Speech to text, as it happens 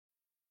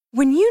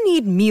When you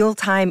need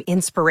mealtime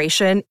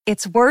inspiration,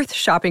 it's worth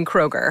shopping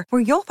Kroger,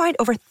 where you'll find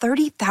over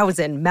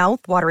 30,000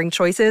 mouth-watering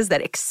choices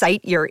that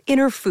excite your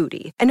inner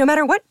foodie. And no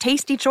matter what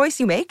tasty choice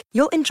you make,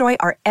 you'll enjoy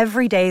our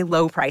everyday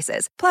low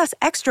prices, plus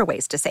extra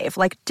ways to save,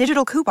 like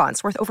digital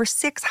coupons worth over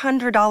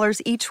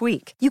 $600 each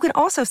week. You can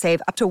also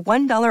save up to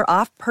 $1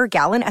 off per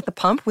gallon at the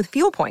pump with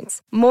fuel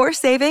points. More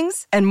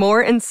savings and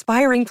more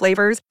inspiring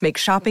flavors make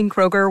shopping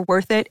Kroger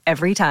worth it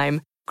every time.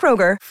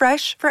 Kroger,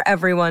 fresh for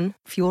everyone.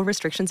 Fuel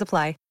restrictions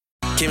apply.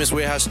 Chemist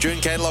Warehouse June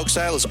catalogue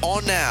sale is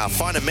on now.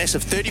 Find a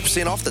massive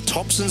 30% off the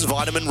Thompson's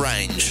vitamin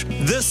range.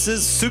 This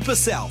is Super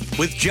South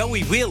with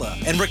Joey Wheeler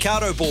and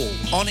Ricardo Ball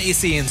on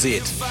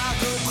SENZ.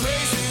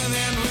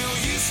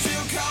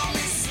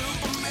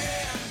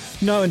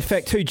 No, in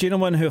fact, two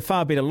gentlemen who are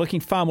far better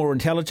looking, far more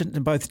intelligent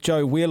than both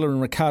Joe Wheeler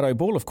and Ricardo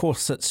Ball. Of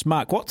course, it's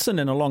Mark Watson,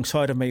 and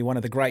alongside of me, one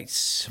of the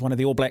greats, one of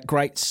the All Black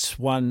greats,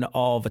 one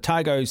of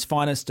Otago's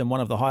finest and one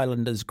of the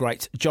Highlanders'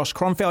 greats, Josh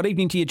Kronfeld.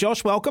 Evening to you,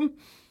 Josh. Welcome.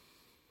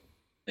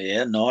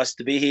 Yeah, nice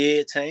to be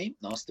here, team.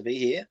 Nice to be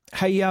here.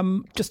 Hey,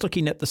 just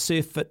looking at the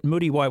surf at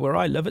Muriwai where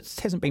I live, it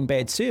hasn't been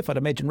bad surf. I'd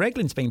imagine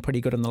Raglan's been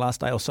pretty good in the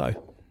last day or so.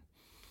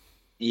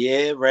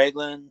 Yeah,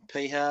 Raglan,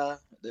 Piha,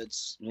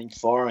 it's been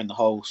firing the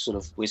whole sort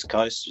of west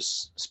coast,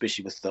 just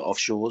especially with the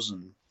offshores,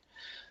 and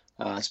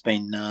it's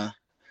been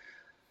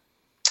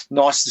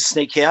nice to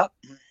sneak out,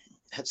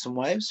 hit some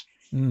waves.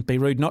 Be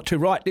rude not to.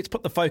 Right, let's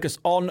put the focus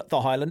on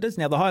the Highlanders.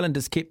 Now, the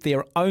Highlanders kept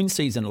their own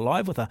season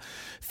alive with a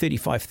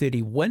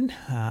 35-30 win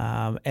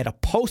at a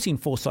pulsing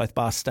Forsyth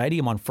Bar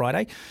Stadium on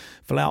Friday.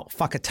 Falau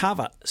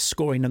Fakatava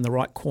scoring in the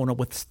right corner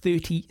with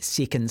 30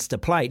 seconds to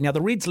play. Now,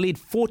 the Reds led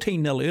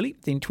 14-0 early,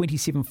 then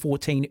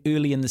 27-14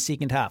 early in the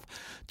second half.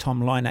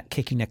 Tom Lynott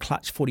kicking a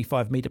clutch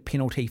 45-metre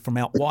penalty from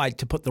out wide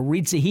to put the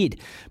Reds ahead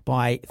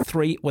by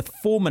 3 with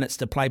 4 minutes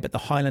to play, but the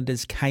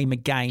Highlanders came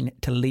again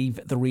to leave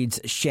the Reds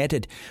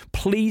shattered.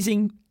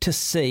 Pleasing to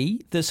see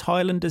this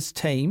Highlanders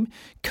team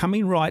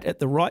coming right at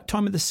the right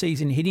time of the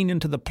season, heading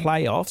into the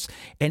playoffs,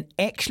 and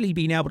actually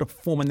being able to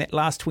perform in that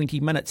last 20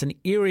 minutes, an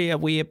area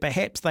where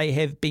perhaps they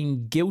have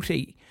been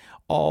guilty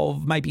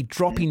of maybe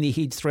dropping their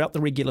heads throughout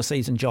the regular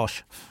season,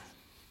 Josh.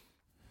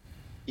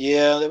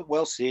 Yeah,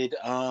 well said.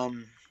 I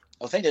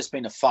think that's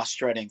been a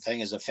frustrating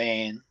thing as a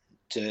fan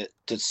to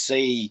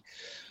see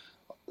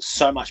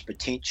so much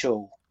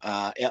potential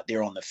out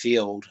there on the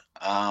field,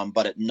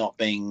 but it not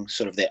being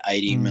sort of that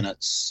 80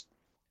 minutes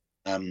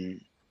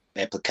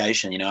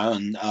application,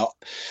 and I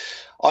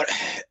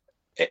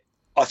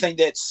think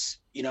that's,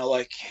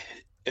 like,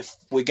 if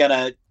we're going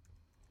to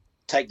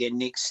take that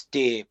next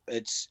step,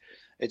 it's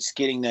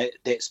getting that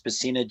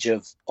percentage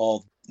of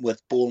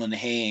with ball in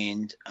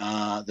hand,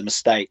 the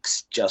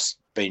mistakes just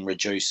been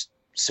reduced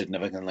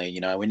significantly.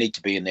 We need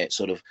to be in that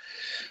sort of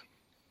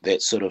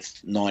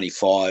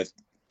 95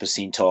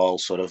 percentile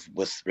sort of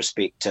with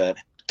respect to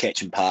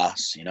catch and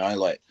pass,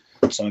 like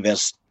some of our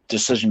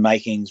decision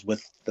makings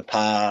with the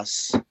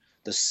pass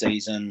this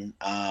season,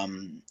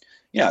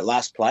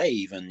 last play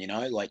even,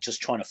 like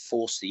just trying to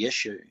force the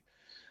issue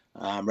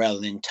rather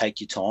than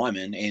take your time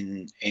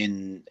and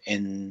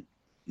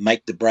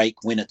make the break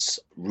when it's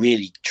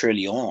really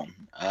truly on.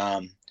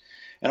 And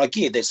I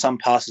get that some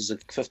passes are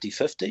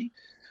 50-50,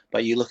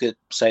 but you look at,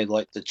 say,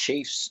 like the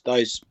Chiefs,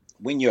 those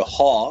when you're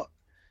hot,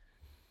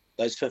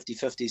 those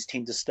 50-50s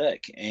tend to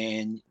stick,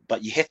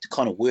 but you have to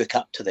kind of work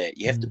up to that.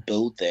 You have to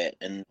build that,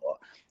 and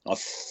I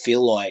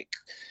feel like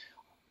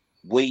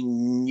we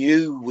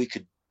knew we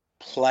could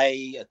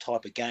play a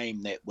type of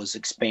game that was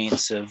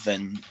expansive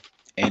and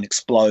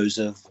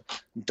explosive,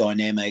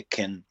 dynamic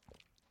and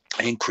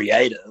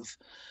creative,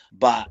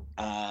 but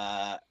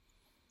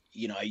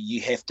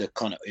you have to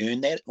kind of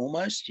earn that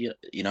almost.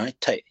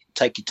 Take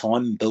your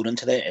time and build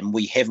into that, and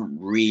we haven't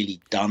really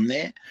done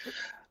that.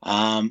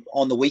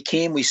 On the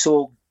weekend, we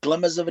saw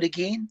glimmers of it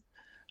again.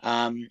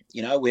 Where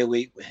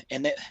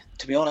that,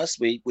 to be honest,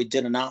 we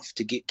did enough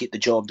to get the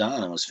job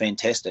done. It was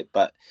fantastic,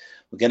 but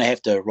we're going to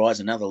have to rise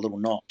another little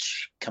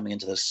notch coming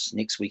into this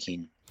next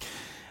weekend.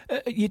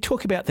 You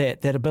talk about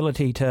that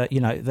ability to,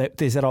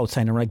 there's that old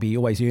saying in rugby, you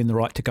always earn the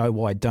right to go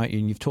wide, don't you?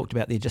 And you've talked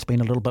about there just being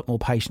a little bit more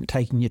patient,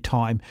 taking your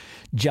time,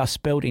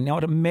 just building. Now,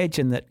 I'd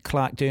imagine that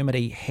Clark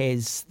Dermody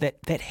has, that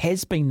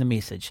has been the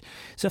message.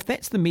 So if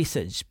that's the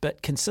message,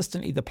 but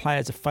consistently the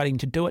players are failing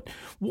to do it,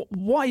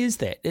 why is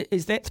that?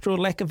 Is that through a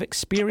lack of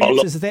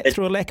experience? Is that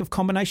through a lack of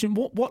combination?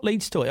 What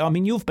leads to it? I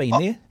mean, you've been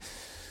there.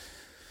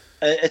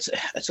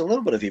 It's a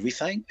little bit of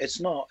everything. It's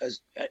not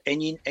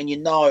and you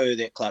know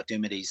that Clark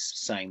Dermody's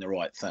saying the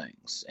right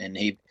things, and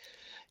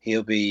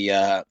he'll be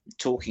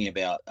talking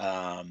about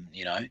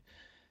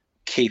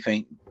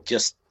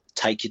just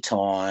take your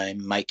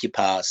time, make your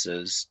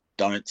passes,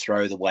 don't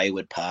throw the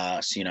wayward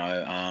pass.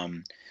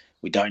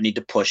 We don't need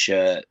to push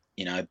it.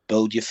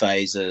 Build your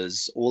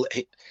phases.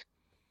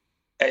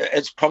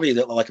 It's probably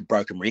like a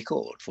broken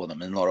record for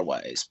them in a lot of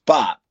ways,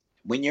 but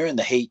when you're in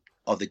the heat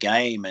of the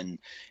game and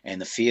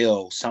the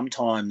feel,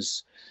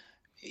 sometimes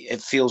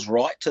it feels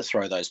right to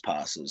throw those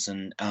passes,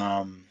 and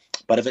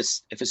but if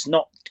it's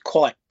not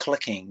quite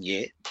clicking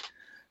yet,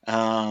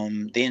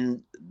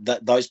 then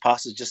those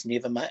passes just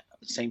never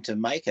seem to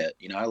make it.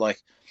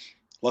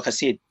 Like I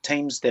said,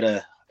 teams that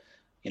are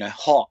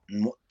hot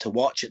and to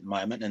watch at the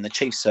moment, and the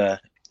Chiefs are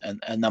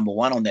number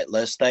one on that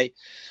list.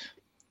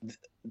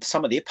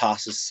 Some of their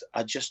passes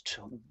are just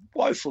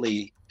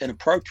woefully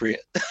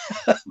inappropriate,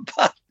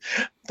 but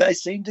they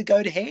seem to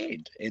go to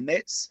hand, and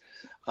that's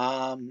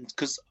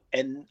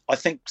and I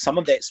think some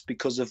of that's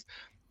because of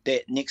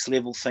that next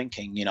level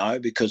thinking,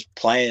 because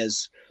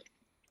players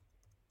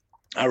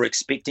are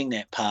expecting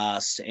that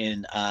pass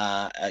and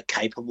are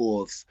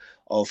capable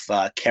of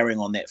carrying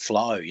on that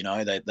flow.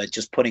 They're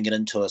just putting it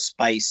into a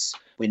space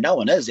where no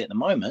one is at the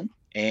moment,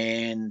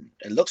 and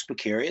it looks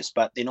precarious,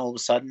 but then all of a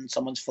sudden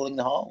someone's filling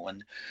the hole,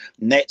 and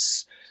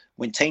that's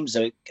when teams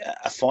are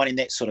finding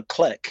that sort of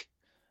click.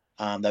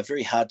 They're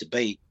very hard to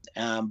beat,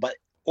 but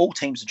all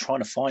teams are trying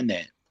to find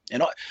that,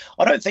 and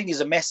I don't think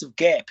there's a massive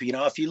gap.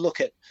 If you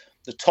look at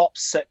the top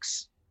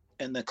 6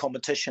 in the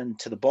competition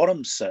to the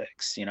bottom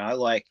 6,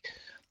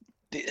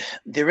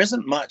 there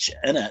isn't much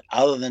in it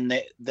other than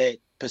that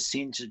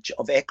percentage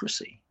of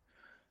accuracy.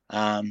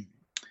 In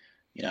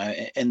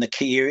the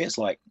key areas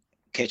like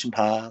catch and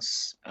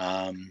pass,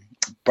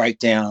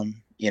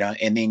 breakdown,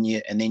 and then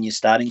your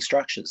starting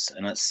structures,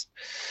 and it's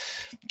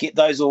get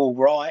those all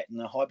right and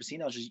the high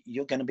percentages,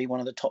 you're going to be one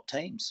of the top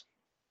teams.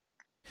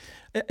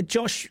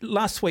 Josh,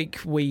 last week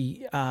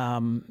we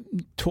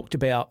talked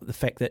about the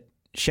fact that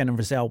Shannon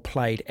Frizzell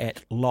played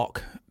at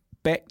lock,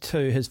 back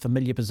to his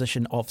familiar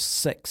position of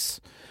 6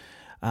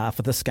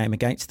 for this game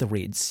against the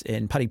Reds,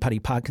 and Puddy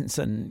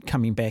Parkinson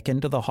coming back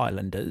into the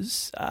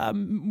Highlanders.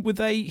 Were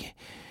they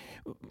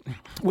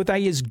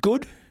as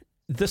good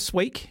this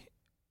week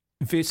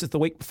versus the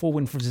week before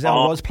when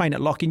Frizzell was playing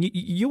at lock? And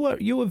you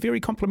were very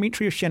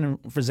complimentary of Shannon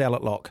Frizzell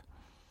at lock.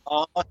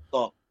 I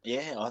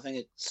think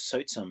it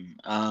suits him.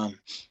 I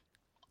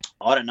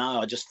don't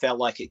know. I just felt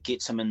like it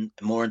gets him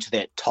more into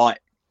that tight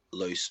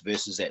loose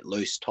versus that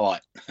loose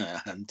tight,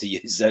 to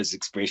use those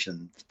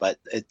expressions. But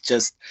it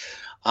just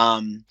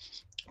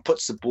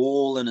puts the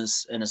ball in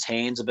his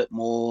hands a bit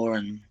more,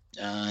 and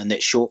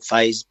that short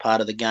phase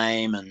part of the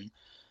game, and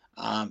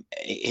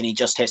he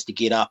just has to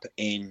get up,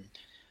 and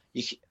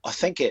I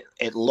think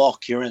at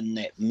lock you're in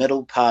that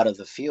middle part of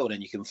the field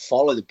and you can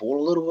follow the ball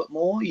a little bit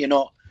more. You're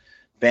not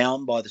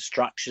bound by the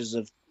structures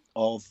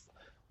of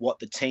what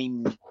the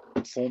team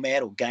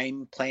format or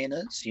game plan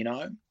is.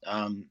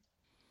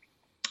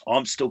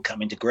 I'm still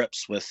coming to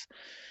grips with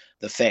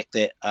the fact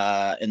that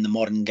in the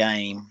modern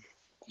game,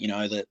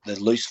 the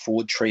loose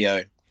forward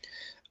trio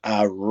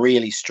are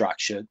really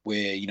structured,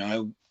 where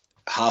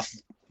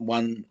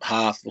one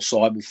half or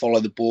side will follow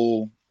the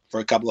ball for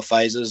a couple of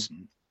phases,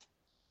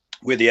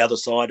 where the other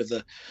side of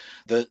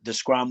the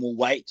scrum will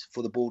wait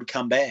for the ball to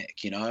come back,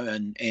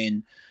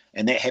 and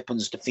that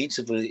happens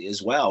defensively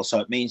as well. So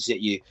it means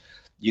that you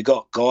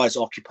got guys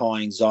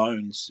occupying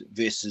zones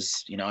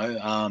versus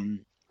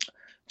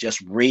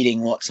just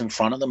reading what's in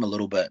front of them a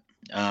little bit.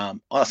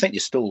 I think they're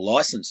still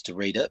licensed to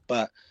read it,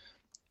 but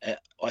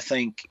I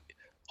think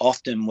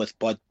often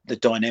by the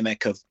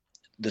dynamic of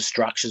the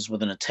structures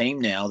within a team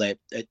now, that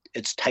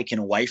it's taken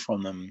away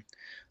from them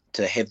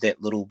to have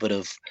that little bit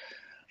of,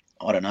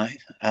 I don't know,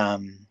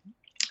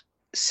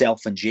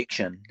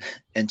 self-injection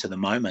into the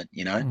moment,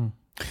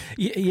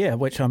 Yeah,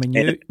 which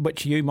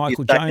you,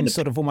 Michael Jones,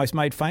 sort of almost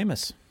made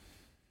famous.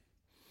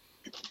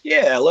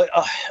 Yeah, look,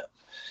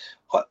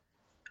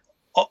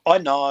 I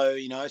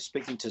know,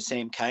 speaking to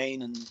Sam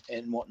Cane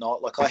and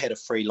whatnot, like I had a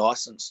free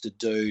license to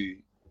do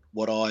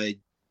what I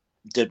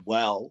did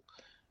well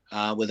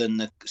within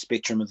the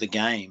spectrum of the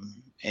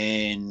game.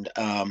 And,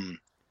 I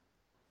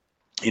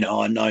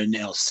know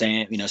now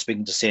Sam,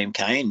 speaking to Sam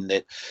Cane,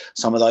 that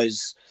some of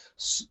those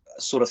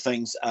sort of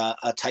things are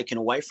taken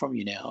away from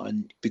you now,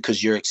 and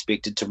because you're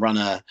expected to run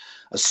a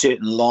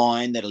certain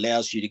line that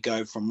allows you to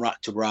go from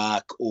ruck to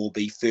ruck or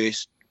be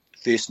first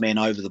man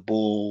over the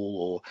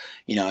ball, or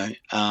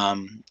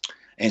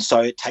and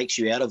so it takes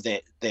you out of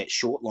that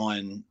short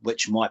line,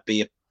 which might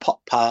be a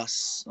pop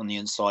pass on the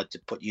inside to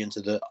put you into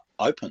the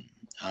open,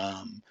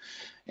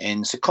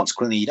 and so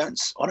consequently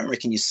I don't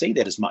reckon you see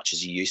that as much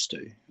as you used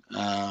to,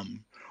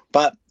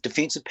 but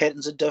defensive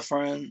patterns are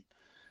different.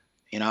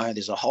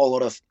 There's a whole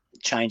lot of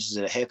changes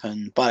that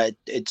happen, but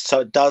it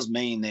does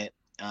mean that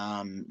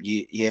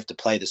you have to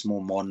play this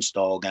more modern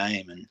style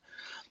game, and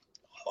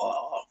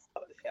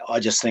I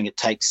just think it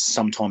takes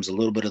sometimes a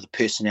little bit of the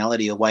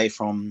personality away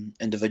from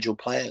individual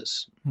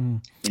players.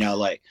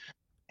 Like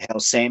how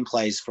Sam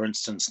plays, for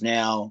instance,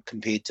 now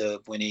compared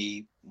to when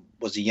he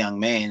was a young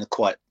man,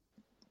 quite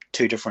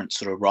two different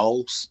sort of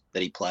roles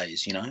that he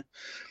plays,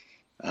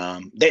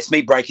 That's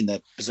me breaking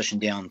the position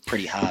down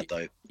pretty hard,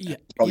 though.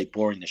 probably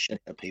boring the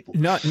shit out of people.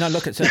 No,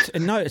 look,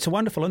 it's a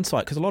wonderful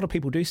insight, because a lot of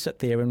people do sit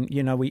there and,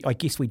 I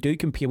guess we do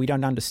compare. We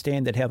don't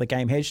understand that how the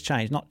game has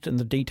changed, not in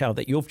the detail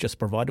that you've just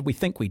provided. We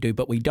think we do,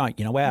 but we don't.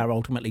 We are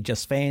ultimately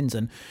just fans,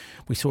 and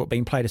we saw it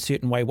being played a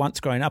certain way once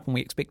growing up, and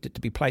we expect it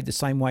to be played the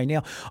same way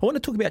now. I want to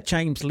talk about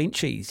James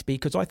Lynchies,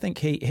 because I think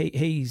he's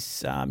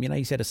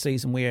he's had a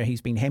season where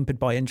he's been hampered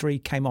by injury,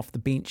 came off the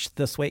bench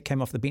this week,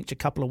 came off the bench a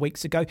couple of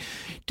weeks ago.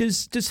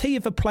 Does he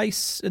have a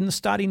place in the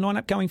starting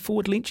lineup going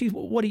forward, Lynchies?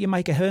 What do you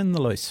make of her in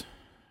the loose?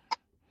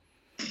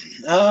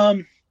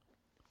 I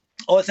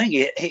think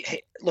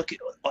he look,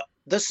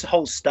 this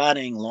whole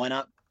starting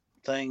lineup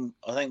thing,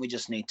 I think we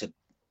just need to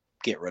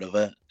get rid of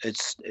it.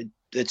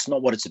 It's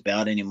not what it's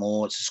about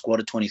anymore. It's a squad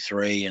of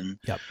 23, and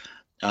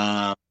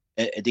at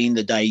the end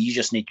of the day, you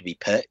just need to be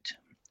picked.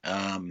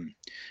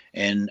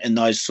 And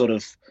those sort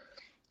of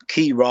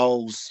key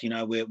roles,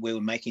 where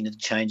we're making the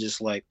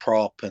changes like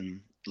prop and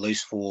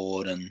loose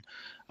forward, and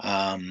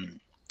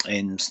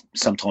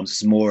sometimes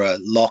it's more a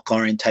lock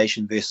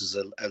orientation versus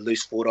a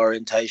loose forward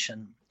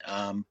orientation.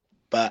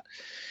 But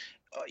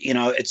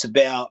it's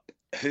about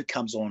who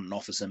comes on and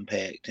offers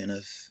impact. And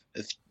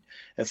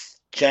if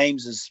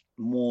James is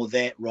more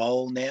that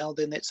role now,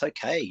 then that's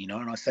okay,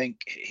 and I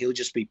think he'll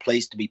just be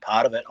pleased to be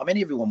part of it. I mean,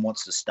 everyone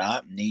wants to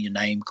start and need your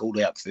name called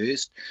out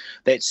first.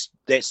 That's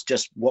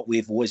just what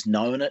we've always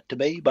known it to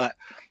be. But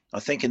I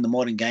think in the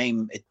modern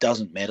game, it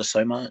doesn't matter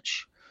so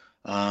much.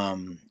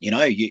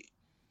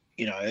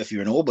 If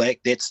you're an All Black,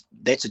 that's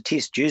a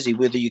test jersey,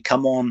 whether you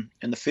come on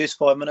in the first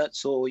 5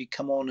 minutes or you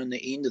come on in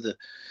the end of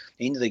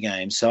the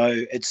game.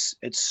 So it's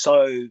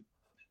so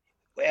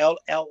our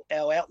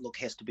outlook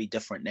has to be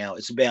different now.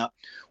 It's about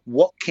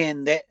what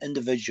can that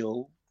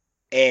individual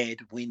add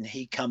when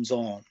he comes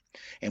on,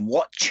 and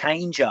what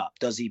change up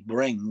does he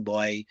bring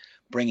by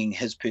bringing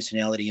his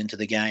personality into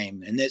the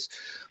game. And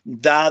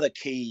they're the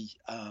key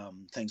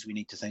things we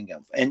need to think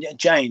of. And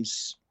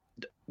James,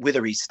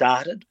 whether he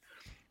started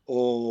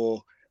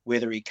or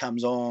whether he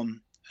comes on,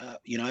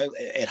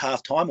 at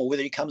halftime, or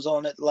whether he comes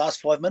on at the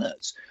last 5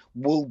 minutes,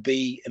 will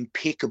be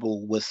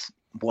impeccable with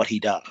what he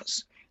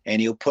does,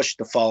 and he'll push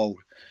the fold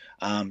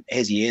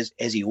as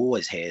he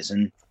always has.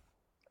 And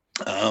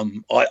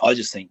I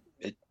just think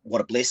what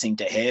a blessing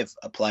to have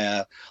a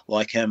player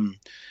like him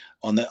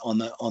on the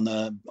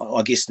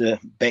I guess the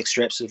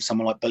backstraps of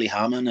someone like Billy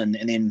Harmon, and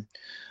then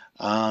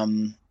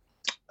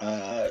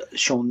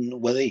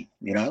Sean Willie.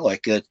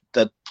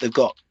 They've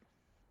got.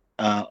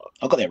 I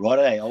got that right,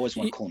 eh? I always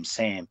want to call him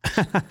Sam.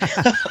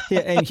 Yeah,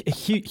 and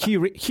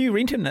Hugh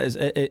Renton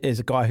is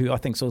a guy who I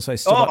think's also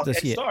stood up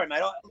this year. Sorry,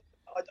 mate.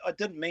 I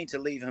didn't mean to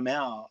leave him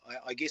out.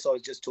 I guess I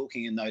was just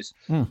talking in those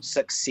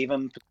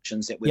 6-7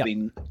 positions that we've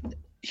been.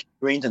 Hugh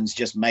Renton's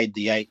just made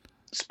the 8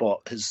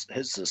 spot his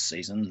this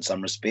season in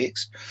some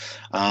respects,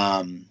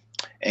 and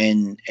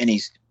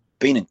he's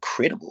been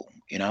incredible.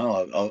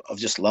 I've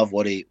just loved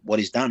what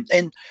he's done,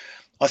 and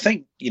I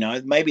think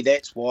maybe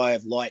that's why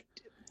I've liked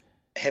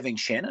having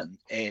Shannon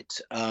at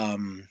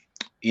in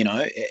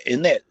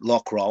that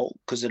lock role,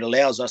 because it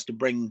allows us to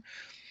bring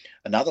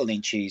another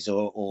Lynchies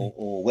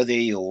or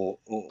Withy or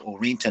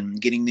Renton,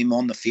 getting them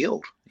on the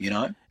field,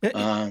 because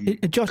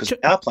they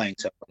are playing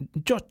so.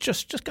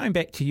 Just going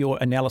back to your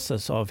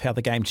analysis of how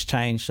the game's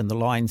changed and the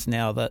lines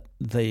now that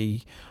the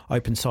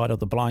open side or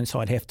the blind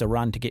side have to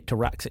run to get to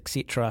rucks,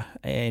 etc.,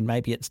 and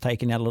maybe it's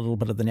taken out a little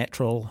bit of the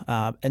natural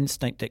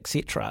instinct,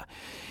 etc.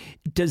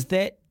 Is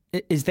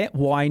that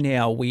why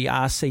now we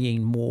are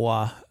seeing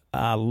more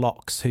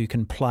locks who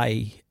can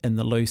play in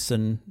the loose,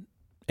 and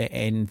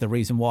the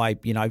reason why,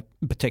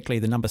 particularly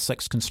the number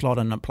 6 can slot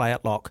in and play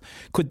at lock?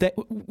 Would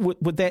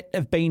that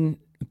have been?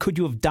 Could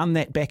you have done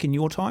that back in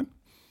your time?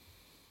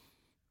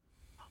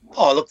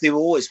 Oh, look, there were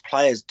always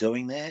players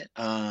doing that.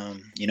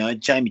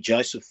 Jamie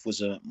Joseph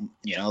was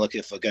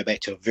if I go back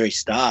to a very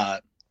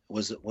start,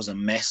 was a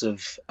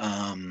massive,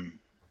 blindside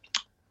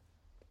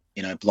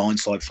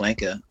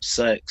flanker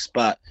 6,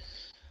 but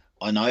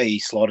I know he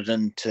slotted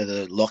into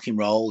the locking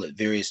role at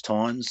various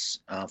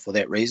times for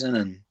that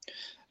reason,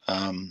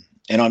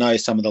 and I know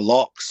some of the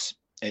locks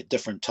at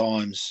different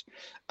times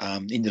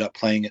ended up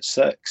playing at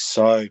 6.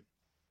 So,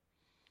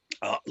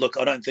 look,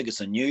 I don't think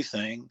it's a new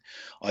thing.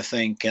 I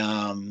think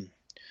as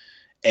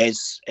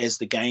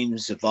the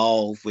games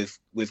evolve,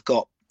 we've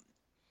got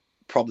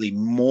probably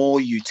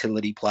more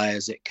utility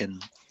players that can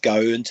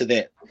go into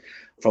that,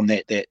 from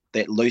that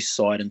loose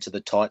side into the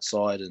tight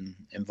side, and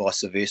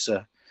vice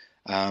versa.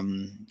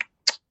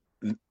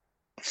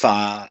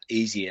 Far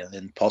easier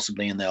than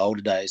possibly in the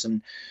older days,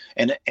 and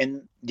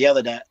the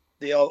other day,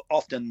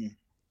 often,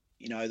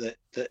 the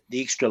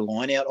extra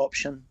line out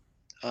option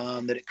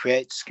that it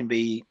creates can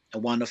be a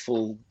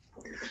wonderful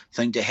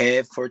thing to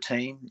have for a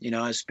team.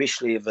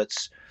 Especially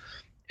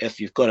if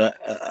you've got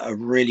a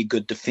really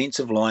good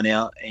defensive line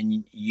out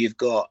and you've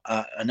got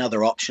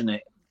another option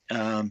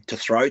to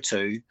throw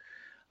to.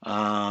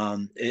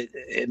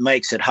 It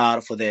makes it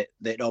harder for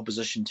that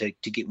opposition to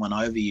get one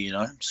over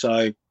you.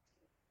 So.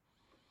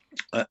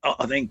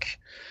 I think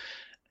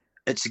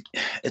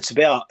it's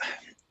about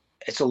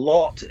it's a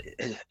lot,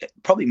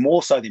 probably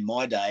more so than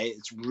my day.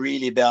 It's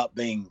really about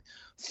being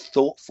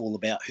thoughtful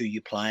about who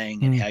you're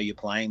playing and how you're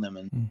playing them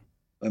and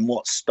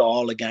what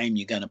style of game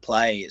you're going to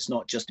play. It's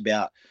not just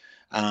about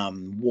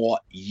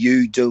what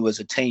you do as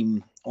a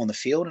team on the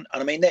field. And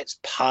I mean, that's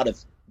part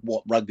of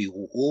what rugby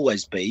will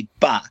always be.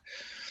 But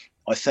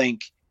I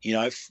think,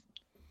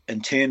 in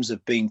terms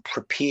of being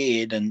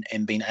prepared and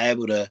being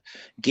able to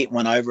get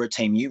one over a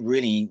team, you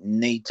really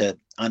need to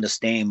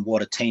understand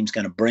what a team's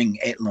going to bring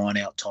at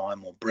line-out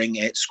time or bring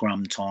at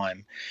scrum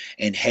time,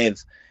 and have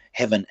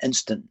an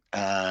instant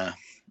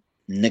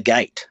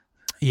negate.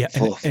 Yeah,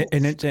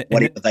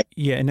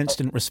 an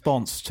instant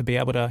response to be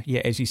able to,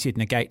 as you said,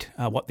 negate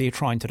what they're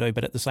trying to do,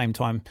 but at the same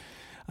time,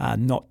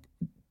 not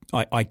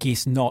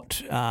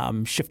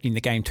shifting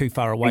the game too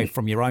far away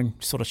from your own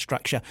sort of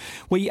structure.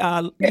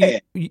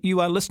 You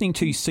are listening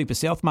to Super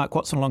South. Mark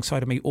Watson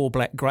alongside of me, All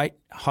Black great,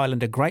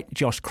 Highlander great,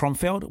 Josh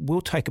Cromfeld.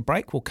 We'll take a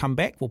break. We'll come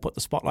back. We'll put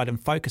the spotlight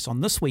and focus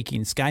on this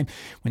weekend's game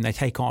when they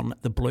take on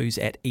the Blues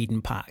at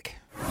Eden Park.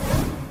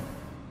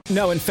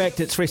 No, in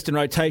fact, it's Rest and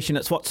Rotation.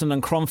 It's Watson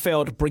and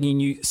Cromfeld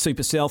bringing you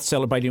Super South,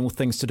 celebrating all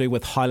things to do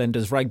with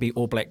Highlanders rugby.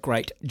 All Black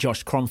great,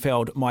 Josh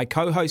Cromfeld, my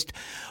co-host.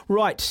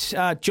 Right,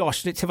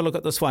 Josh, let's have a look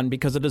at this one,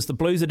 because it is the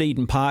Blues at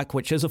Eden Park,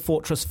 which is a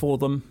fortress for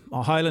them.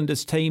 A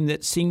Highlanders team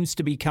that seems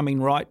to be coming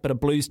right, but a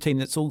Blues team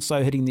that's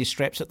also hitting their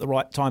straps at the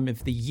right time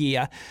of the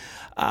year.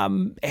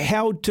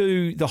 How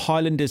do the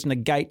Highlanders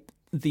negate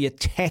the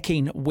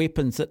attacking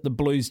weapons that the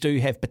Blues do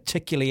have,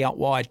 particularly out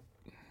wide?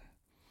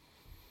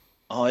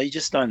 Oh, you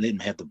just don't let them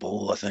have the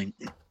ball, I think.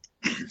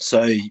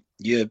 So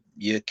your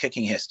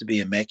kicking has to be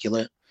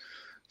immaculate.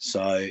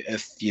 So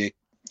if you're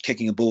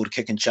kicking a ball to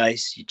kick and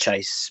chase, your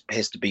chase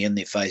has to be in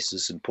their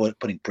faces and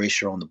putting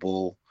pressure on the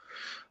ball.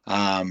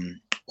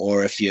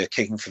 Or if you're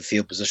kicking for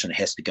field position, it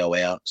has to go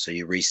out, so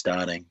you're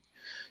restarting.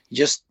 You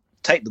just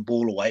take the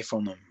ball away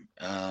from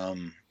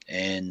them.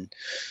 And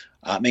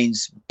it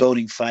means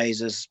building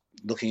phases,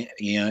 looking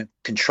at,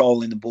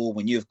 controlling the ball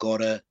when you've got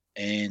it,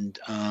 and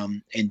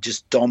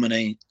just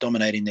dominating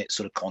that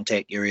sort of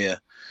contact area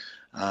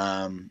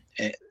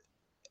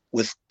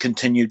with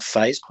continued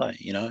phase play,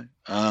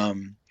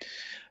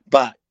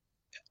 but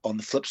on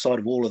the flip side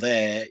of all of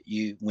that,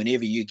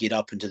 whenever you get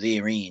up into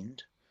their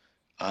end,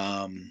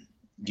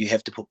 you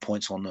have to put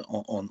points on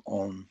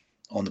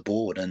the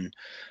board, and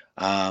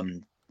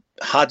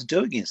hard to do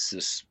against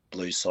this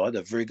Blues side.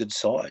 They're a very good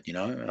side,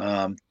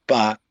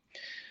 but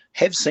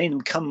have seen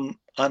them come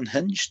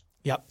unhinged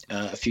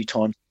a few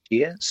times.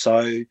 Yeah,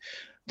 so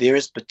there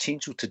is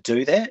potential to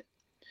do that,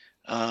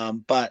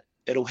 but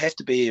it'll have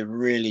to be a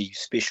really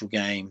special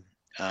game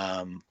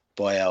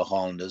by our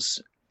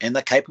Highlanders, and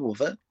they're capable of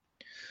it.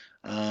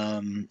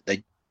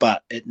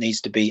 But it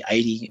needs to be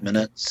 80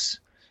 minutes,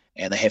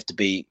 and they have to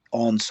be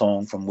on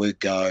song from word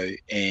go,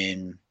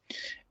 and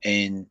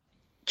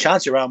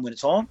chance your arm when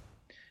it's on,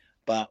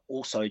 but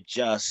also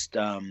just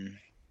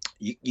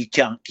you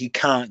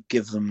can't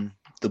give them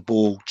the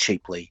ball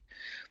cheaply,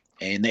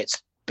 and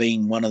that's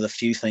been one of the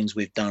few things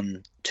we've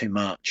done too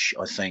much,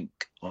 I think,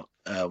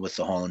 with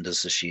the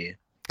Highlanders this year.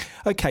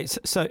 Okay,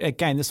 so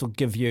again, this will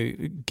give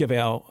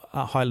our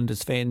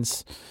Highlanders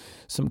fans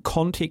some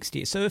context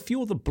here. So if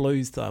you're the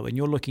Blues, though, and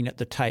you're looking at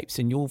the tapes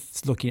and you're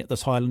looking at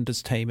this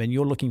Highlanders team and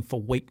you're looking for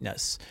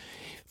weakness,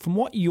 from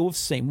what you've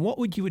seen, what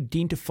would you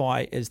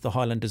identify as the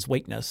Highlanders'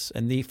 weakness?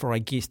 And therefore, I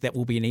guess that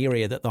will be an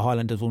area that the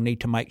Highlanders will need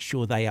to make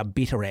sure they are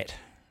better at.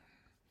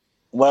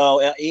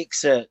 Well, our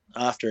exit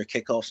after a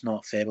kickoff's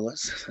not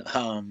fabulous.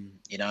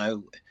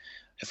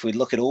 If we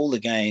look at all the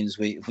games,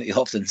 we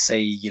often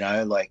see,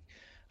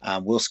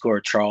 we'll score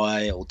a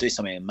try or do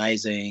something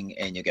amazing,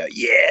 and you go,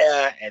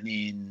 yeah, and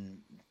then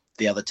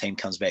the other team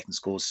comes back and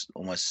scores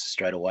almost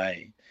straight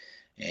away.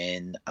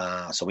 And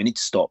so we need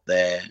to stop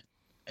there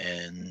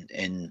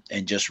and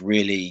just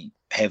really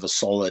have a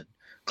solid,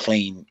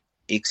 clean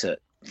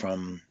exit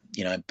from,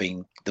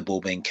 being the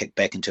ball being kicked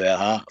back into our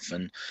half.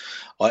 And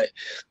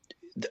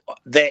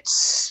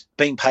that's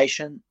being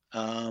patient,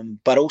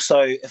 but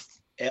also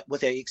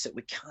with our exit,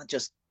 we can't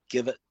just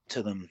give it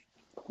to them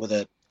with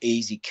an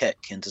easy kick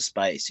into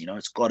space.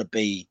 It's got to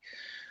be,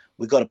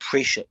 we've got to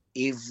pressure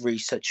every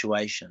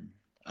situation,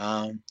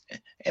 and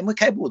we're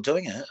capable of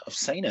doing it. I've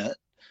seen it.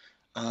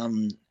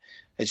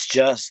 It's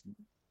just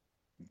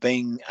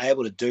being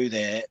able to do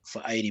that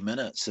for 80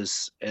 minutes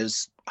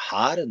is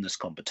hard in this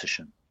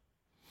competition.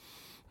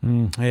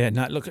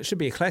 Look, it should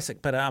be a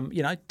classic, but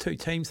two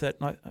teams that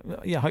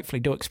hopefully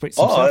do express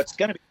themselves. Oh, it's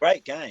going to be a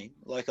great game.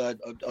 Like I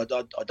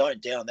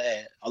don't down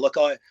that.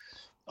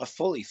 I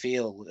fully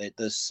feel that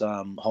this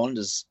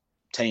Highlanders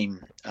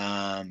team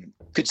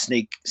could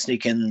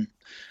sneak in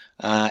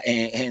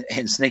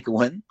and sneak a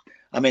win.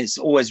 I mean, it's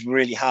always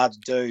really hard to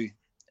do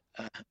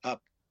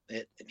up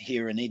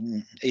here in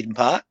Eden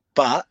Park,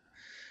 but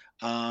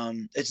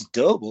it's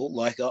doable.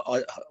 Like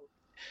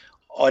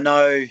I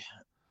know.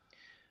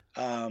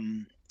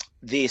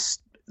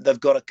 They've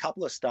got a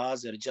couple of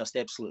stars that are just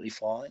absolutely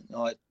flying.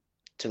 Like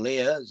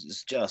Talia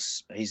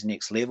he's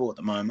next level at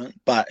the moment.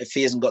 But if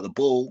he hasn't got the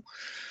ball,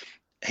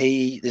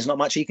 there's not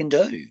much he can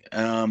do.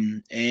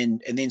 And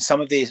then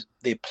some of their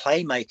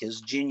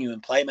playmakers,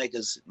 genuine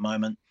playmakers at the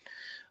moment,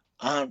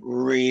 aren't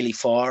really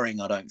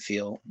firing, I don't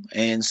feel.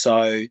 And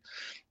so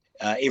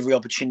every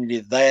opportunity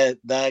they're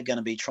going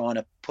to be trying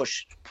to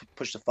push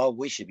the fold,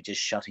 we should be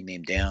just shutting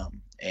them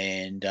down.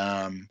 And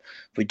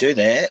if we do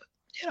that,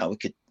 we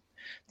could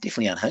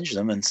definitely unhinge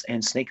them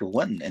and sneak a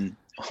win. And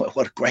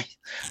what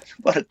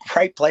a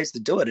great place to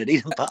do it at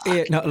Eden Park.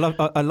 Yeah, no,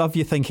 I love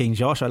your thinking,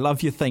 Josh. I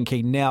love your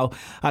thinking. Now,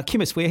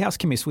 Chemist Warehouse,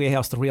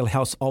 the real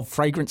house of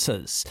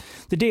fragrances.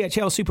 The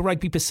DHL Super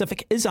Rugby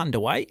Pacific is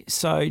underway.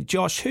 So,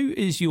 Josh, who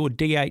is your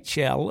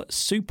DHL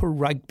Super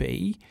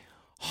Rugby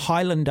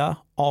Highlander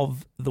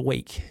of the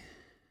week?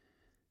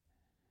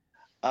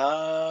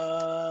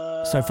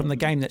 So from the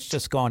game that's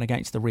just gone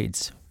against the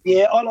Reds.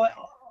 Yeah,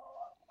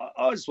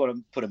 I just want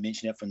to put a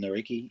mention out from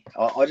Nareki.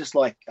 I just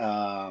like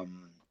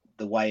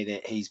the way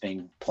that he's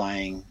been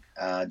playing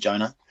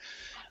Jonah.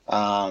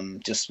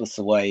 Just with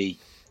the way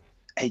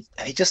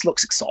he just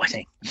looks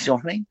exciting. You know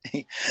what I mean?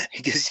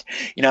 Because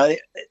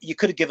you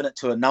could have given it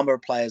to a number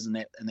of players in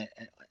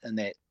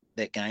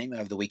that game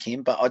over the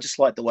weekend, but I just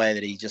like the way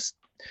that he just,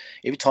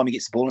 every time he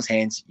gets the ball in his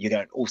hands, you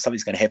go, oh,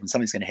 something's going to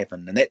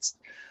happen, and that's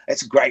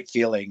a great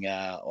feeling.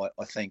 I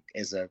think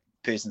as a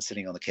person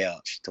sitting on the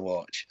couch to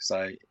watch.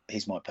 So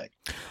he's my pick.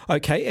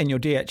 Okay, and your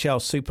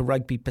DHL Super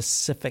Rugby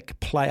Pacific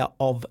Player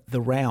of the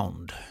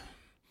Round?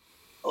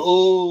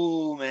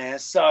 Oh man,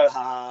 so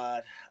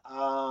hard.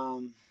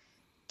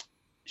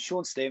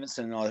 Sean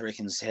Stevenson, I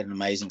reckon, has had an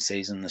amazing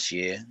season this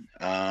year,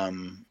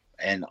 and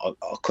I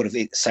could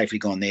have safely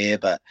gone there,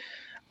 but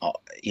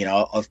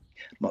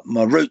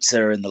my roots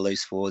are in the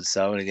loose forwards,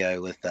 so I'm going to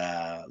go with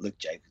Luke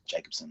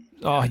Jacobson.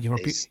 Oh,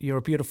 you're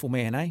a beautiful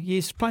man, eh?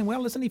 He's playing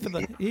well, isn't he?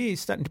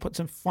 He's starting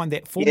to find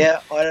that form.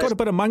 Yeah, got a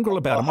bit of mongrel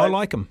about him. I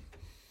like him.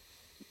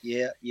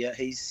 Yeah,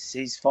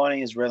 he's finding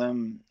his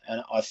rhythm,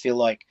 and I feel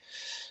like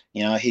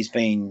he's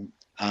been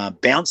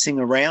bouncing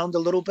around a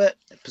little bit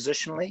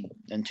positionally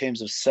in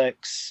terms of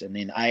 6 and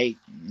then 8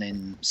 and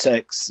then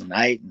 6 and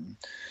 8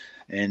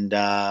 and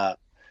I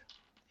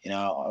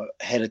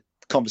had a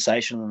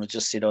conversation and I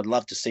just said I'd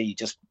love to see you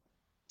just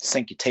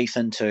sink your teeth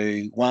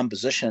into one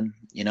position,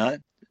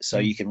 so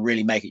you can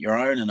really make it your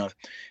own. And I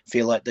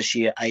feel like this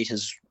year 8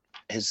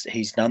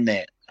 he's done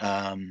that,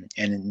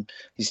 and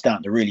he's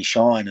starting to really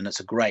shine, and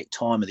it's a great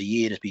time of the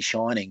year to be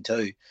shining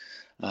too.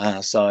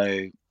 Because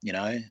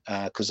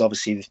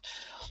obviously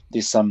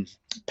there's some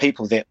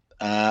people that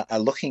are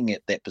looking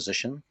at that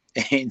position,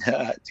 and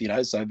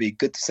so it'd be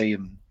good to see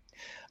him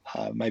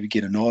maybe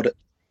get a nod at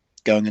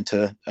going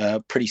into a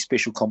pretty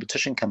special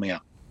competition coming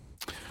up.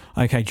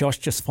 Okay, Josh,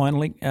 just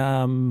finally,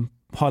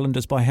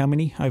 Highlanders by how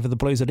many over the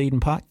Blues at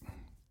Eden Park?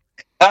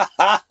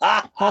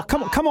 Oh,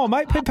 come on,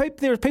 mate.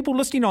 There are people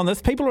listening on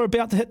this. People are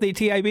about to hit their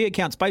TAB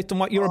accounts based on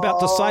what you're about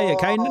to say,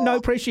 okay?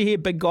 No pressure here,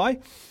 big guy.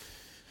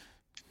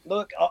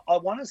 Look, I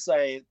want to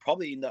say it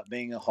probably end up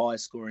being a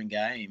high-scoring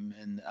game,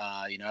 and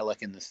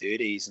like in the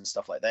 30s and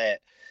stuff like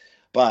that.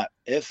 But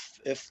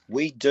if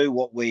we do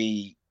what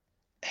we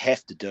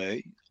have to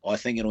do, I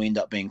think it'll end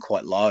up being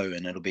quite low,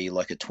 and it'll be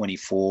like a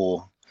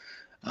 24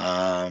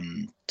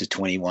 to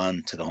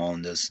 21 to the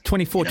Highlanders.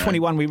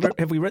 24-21.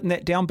 Have we written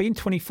that down, Ben?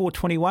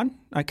 24-21.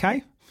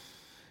 Okay.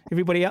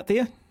 Everybody out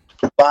there?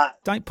 But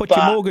don't put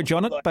your mortgage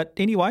on it. But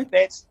anyway,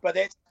 that's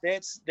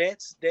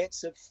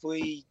if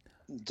we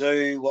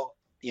do what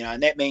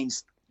and that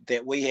means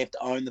that we have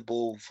to own the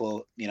ball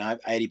for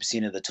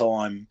 80% of the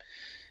time,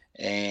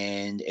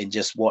 and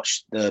just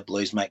watch the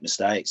Blues make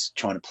mistakes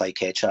trying to play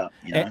catch up.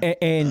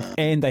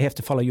 And they have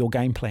to follow your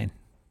game plan.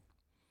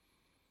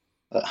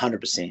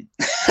 100%.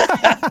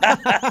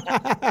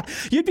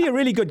 You'd be a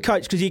really good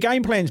coach because your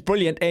game plan's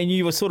brilliant, and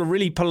you were sort of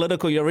really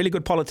political. You're a really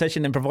good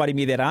politician in providing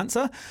me that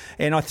answer.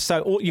 And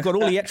so you've got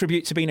all the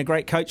attributes of being a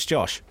great coach,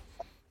 Josh.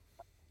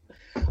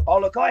 Oh,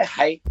 look, I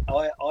hate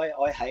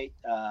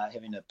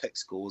having to pick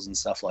scores and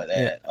stuff like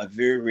that. Yeah. I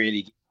very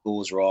rarely get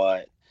scores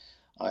right.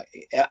 I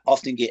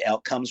often get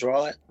outcomes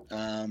right,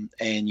 and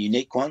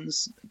unique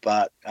ones,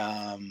 but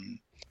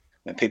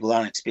when people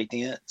aren't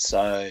expecting it.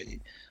 So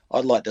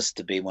I'd like this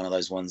to be one of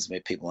those ones where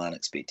people aren't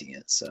expecting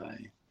it. So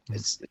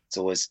it's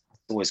always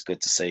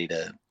good to see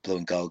the blue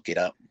and gold get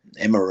up,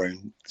 and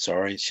maroon.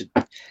 Sorry,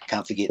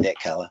 can't forget that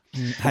colour.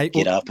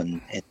 Get up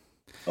and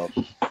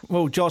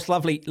Well, Josh,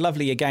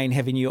 lovely again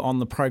having you on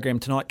the program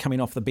tonight, coming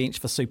off the bench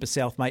for Super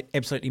South, mate.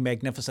 Absolutely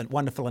magnificent,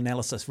 wonderful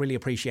analysis. Really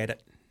appreciate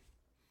it.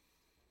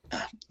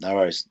 No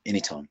worries,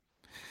 anytime.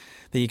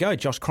 There you go,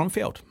 Josh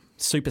Kronfeld,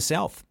 Super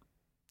South,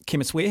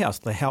 Chemist Warehouse,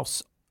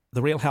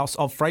 the real house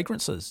of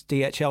fragrances.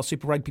 DHL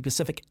Super Rugby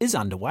Pacific is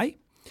underway.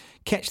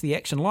 Catch the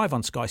action live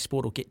on Sky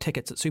Sport or get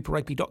tickets at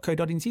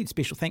superrugby.co.nz.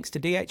 Special thanks to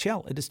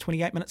DHL. It is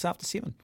 28 minutes after 7.